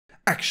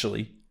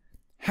Actually,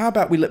 how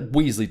about we let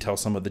Weasley tell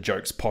some of the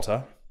jokes,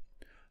 Potter?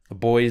 The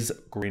boy's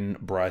grin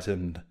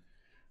brightened.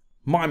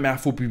 My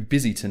mouth will be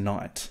busy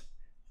tonight.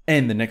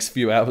 And the next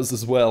few hours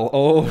as well.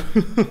 Oh,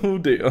 oh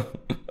dear.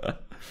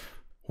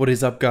 What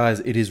is up, guys?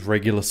 It is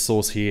Regular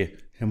Source here,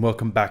 and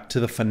welcome back to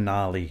the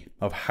finale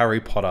of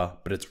Harry Potter,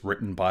 but it's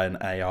written by an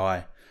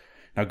AI.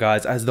 Now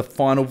guys, as the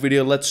final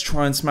video, let's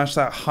try and smash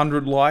that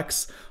 100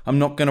 likes. I'm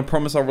not going to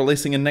promise I'm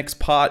releasing a next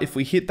part if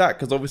we hit that,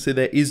 because obviously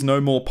there is no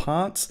more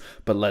parts,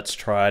 but let's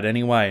try it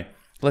anyway.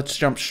 Let's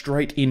jump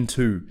straight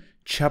into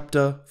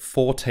Chapter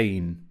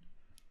 14,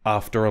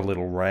 After a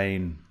Little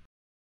Rain.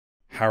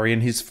 Harry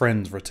and his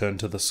friends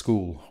returned to the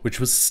school, which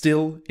was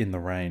still in the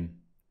rain,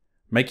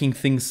 making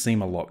things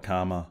seem a lot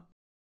calmer.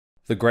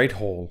 The Great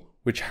Hall,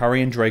 which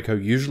Harry and Draco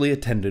usually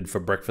attended for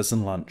breakfast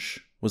and lunch,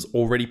 was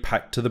already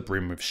packed to the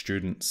brim with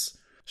students.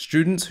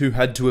 Students who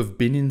had to have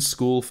been in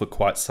school for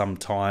quite some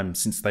time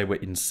since they were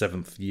in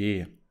 7th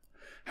year.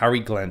 Harry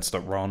glanced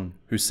at Ron,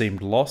 who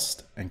seemed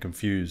lost and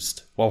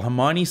confused, while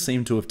Hermione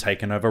seemed to have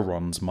taken over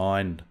Ron's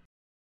mind.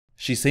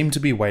 She seemed to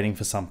be waiting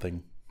for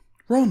something.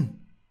 Ron,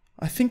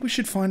 I think we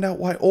should find out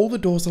why all the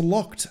doors are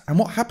locked and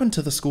what happened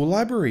to the school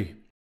library.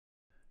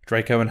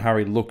 Draco and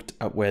Harry looked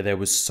at where there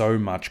was so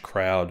much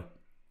crowd.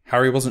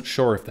 Harry wasn't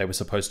sure if they were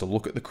supposed to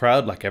look at the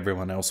crowd like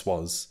everyone else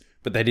was,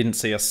 but they didn't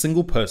see a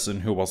single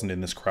person who wasn't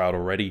in this crowd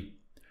already.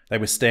 They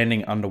were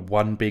standing under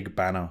one big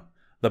banner.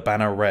 The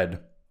banner read,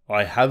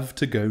 I have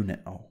to go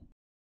now.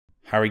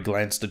 Harry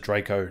glanced at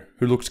Draco,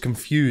 who looked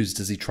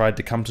confused as he tried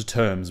to come to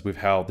terms with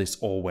how this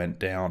all went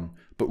down,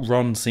 but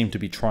Ron seemed to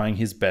be trying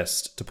his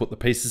best to put the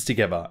pieces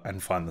together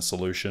and find the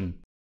solution.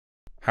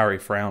 Harry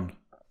frowned.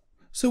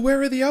 So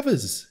where are the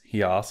others?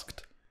 He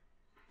asked.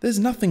 There's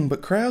nothing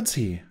but crowds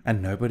here,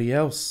 and nobody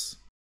else.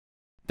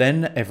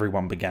 Then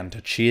everyone began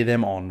to cheer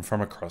them on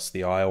from across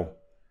the aisle.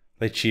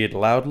 They cheered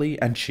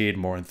loudly and cheered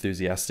more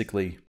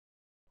enthusiastically.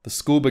 The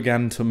school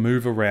began to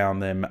move around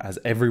them as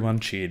everyone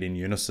cheered in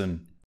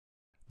unison.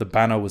 The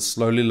banner was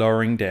slowly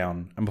lowering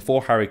down, and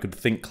before Harry could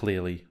think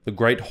clearly, the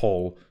Great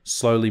Hall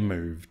slowly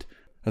moved,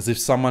 as if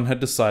someone had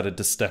decided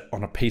to step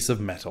on a piece of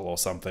metal or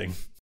something.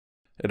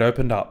 It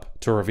opened up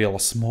to reveal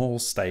a small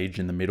stage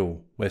in the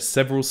middle, where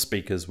several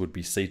speakers would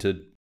be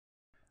seated.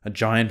 A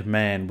giant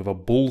man with a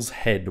bull's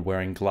head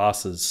wearing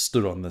glasses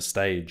stood on the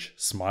stage,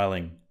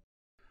 smiling.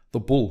 The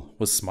bull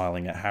was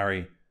smiling at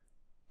Harry.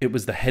 It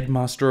was the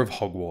headmaster of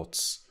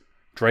Hogwarts.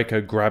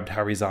 Draco grabbed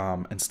Harry's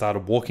arm and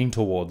started walking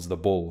towards the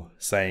bull,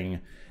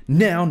 saying,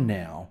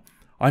 Now,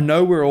 I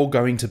know we're all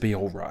going to be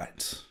all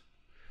right.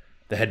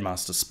 The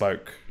headmaster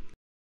spoke.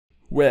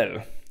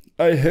 Well,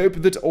 I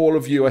hope that all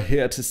of you are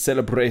here to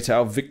celebrate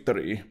our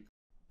victory.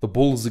 The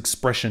bull's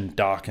expression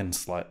darkened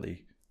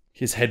slightly.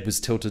 His head was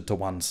tilted to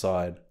one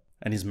side,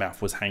 and his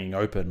mouth was hanging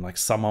open like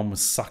someone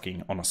was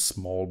sucking on a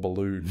small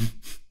balloon.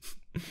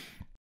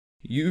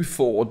 You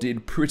four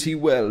did pretty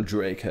well,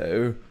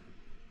 Draco.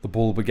 The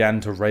bull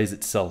began to raise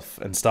itself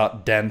and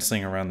start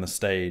dancing around the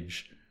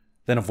stage.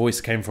 Then a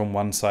voice came from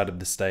one side of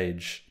the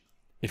stage.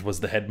 It was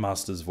the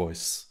headmaster's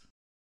voice.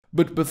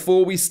 But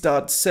before we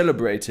start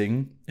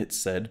celebrating, it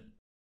said,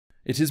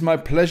 it is my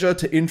pleasure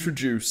to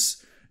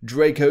introduce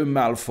Draco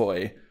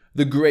Malfoy,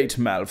 the Great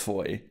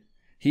Malfoy.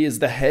 He is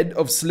the head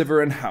of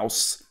Slytherin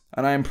House,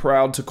 and I am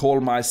proud to call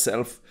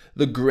myself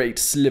the Great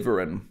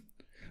Slytherin.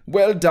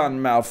 Well done,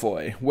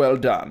 Malfoy, well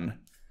done.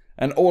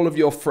 And all of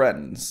your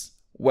friends,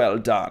 well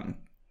done.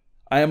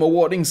 I am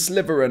awarding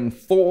Slytherin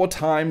 4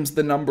 times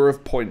the number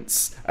of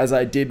points as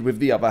I did with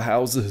the other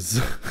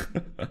houses.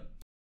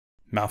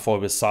 Malfoy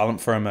was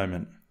silent for a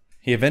moment.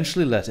 He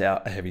eventually let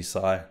out a heavy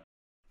sigh.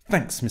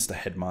 Thanks, Mr.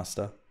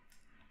 Headmaster.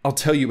 I'll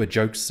tell you a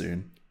joke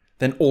soon.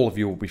 Then all of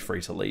you will be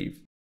free to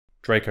leave.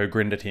 Draco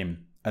grinned at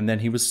him, and then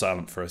he was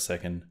silent for a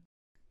second.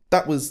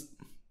 That was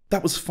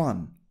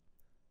fun.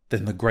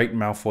 Then the great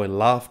Malfoy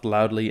laughed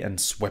loudly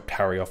and swept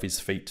Harry off his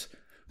feet,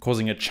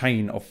 causing a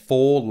chain of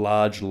 4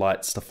 large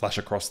lights to flash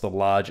across the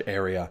large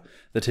area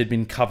that had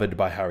been covered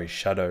by Harry's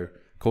shadow,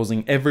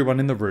 causing everyone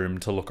in the room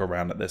to look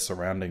around at their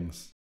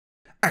surroundings.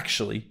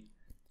 Actually,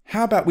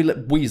 how about we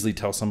let Weasley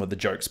tell some of the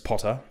jokes,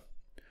 Potter?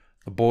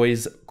 The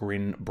boy's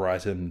grin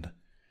brightened.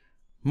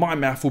 My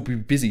mouth will be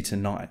busy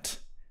tonight.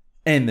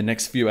 And the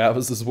next few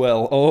hours as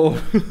well.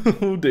 Oh,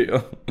 oh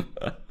dear.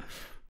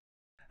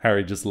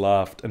 Harry just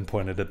laughed and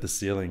pointed at the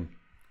ceiling.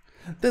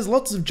 There's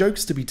lots of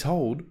jokes to be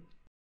told.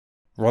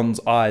 Ron's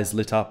eyes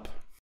lit up.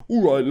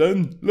 All right,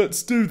 Len,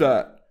 let's do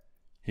that.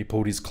 He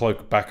pulled his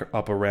cloak back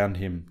up around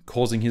him,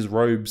 causing his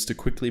robes to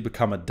quickly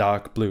become a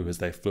dark blue as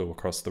they flew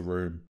across the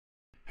room.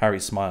 Harry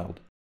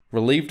smiled,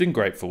 relieved and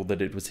grateful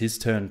that it was his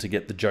turn to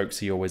get the jokes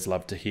he always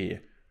loved to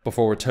hear,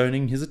 before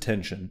returning his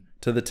attention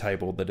to the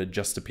table that had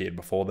just appeared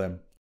before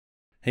them.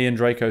 He and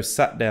Draco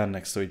sat down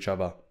next to each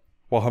other,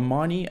 while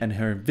Hermione and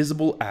her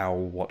invisible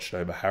owl watched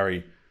over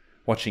Harry,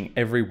 watching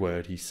every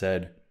word he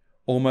said,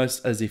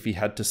 almost as if he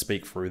had to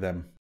speak through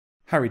them.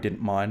 Harry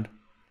didn't mind.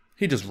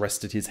 He just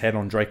rested his head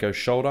on Draco's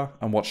shoulder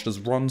and watched as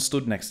Ron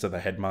stood next to the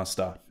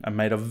headmaster and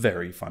made a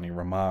very funny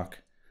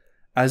remark.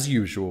 As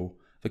usual,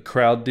 The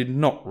crowd did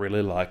not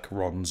really like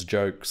Ron's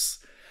jokes.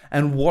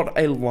 And what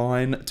a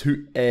line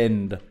to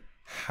end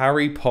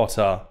Harry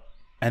Potter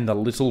and the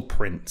Little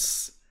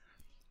Prince.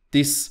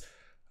 This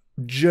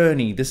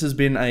journey, this has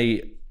been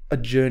a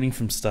journey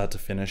from start to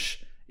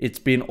finish. It's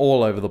been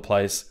all over the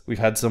place. We've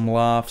had some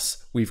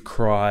laughs, we've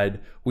cried,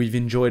 we've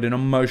enjoyed an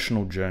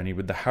emotional journey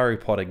with the Harry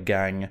Potter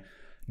gang,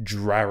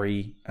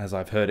 Drarry, as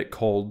I've heard it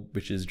called,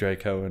 which is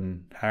Draco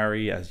and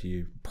Harry, as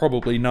you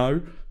probably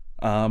know.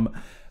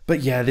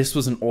 But yeah, this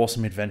was an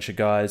awesome adventure,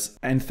 guys.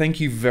 And thank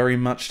you very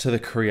much to the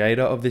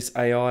creator of this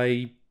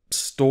AI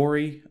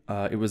story.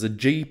 It was a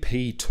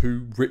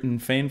GP2 written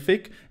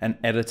fanfic and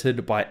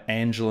edited by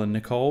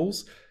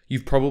Nichols.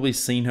 You've probably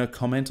seen her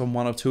comment on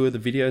one or two of the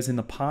videos in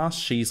the past.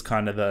 She's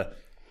kind of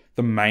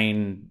the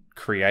main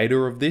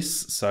creator of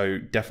this, so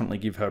definitely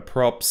give her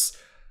props.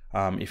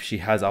 If she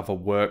has other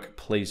work,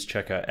 please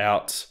check her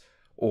out.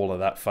 All of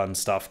that fun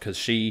stuff, because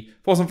if it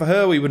wasn't for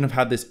her, we wouldn't have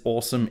had this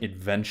awesome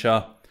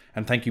adventure.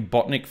 And thank you,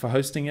 Botnik, for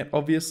hosting it,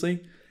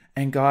 obviously.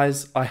 And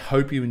guys, I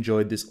hope you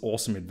enjoyed this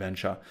awesome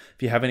adventure.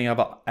 If you have any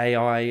other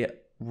AI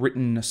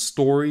written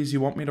stories you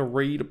want me to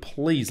read,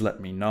 please let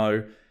me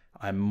know.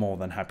 I'm more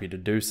than happy to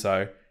do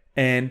so.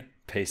 And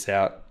peace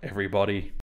out, everybody.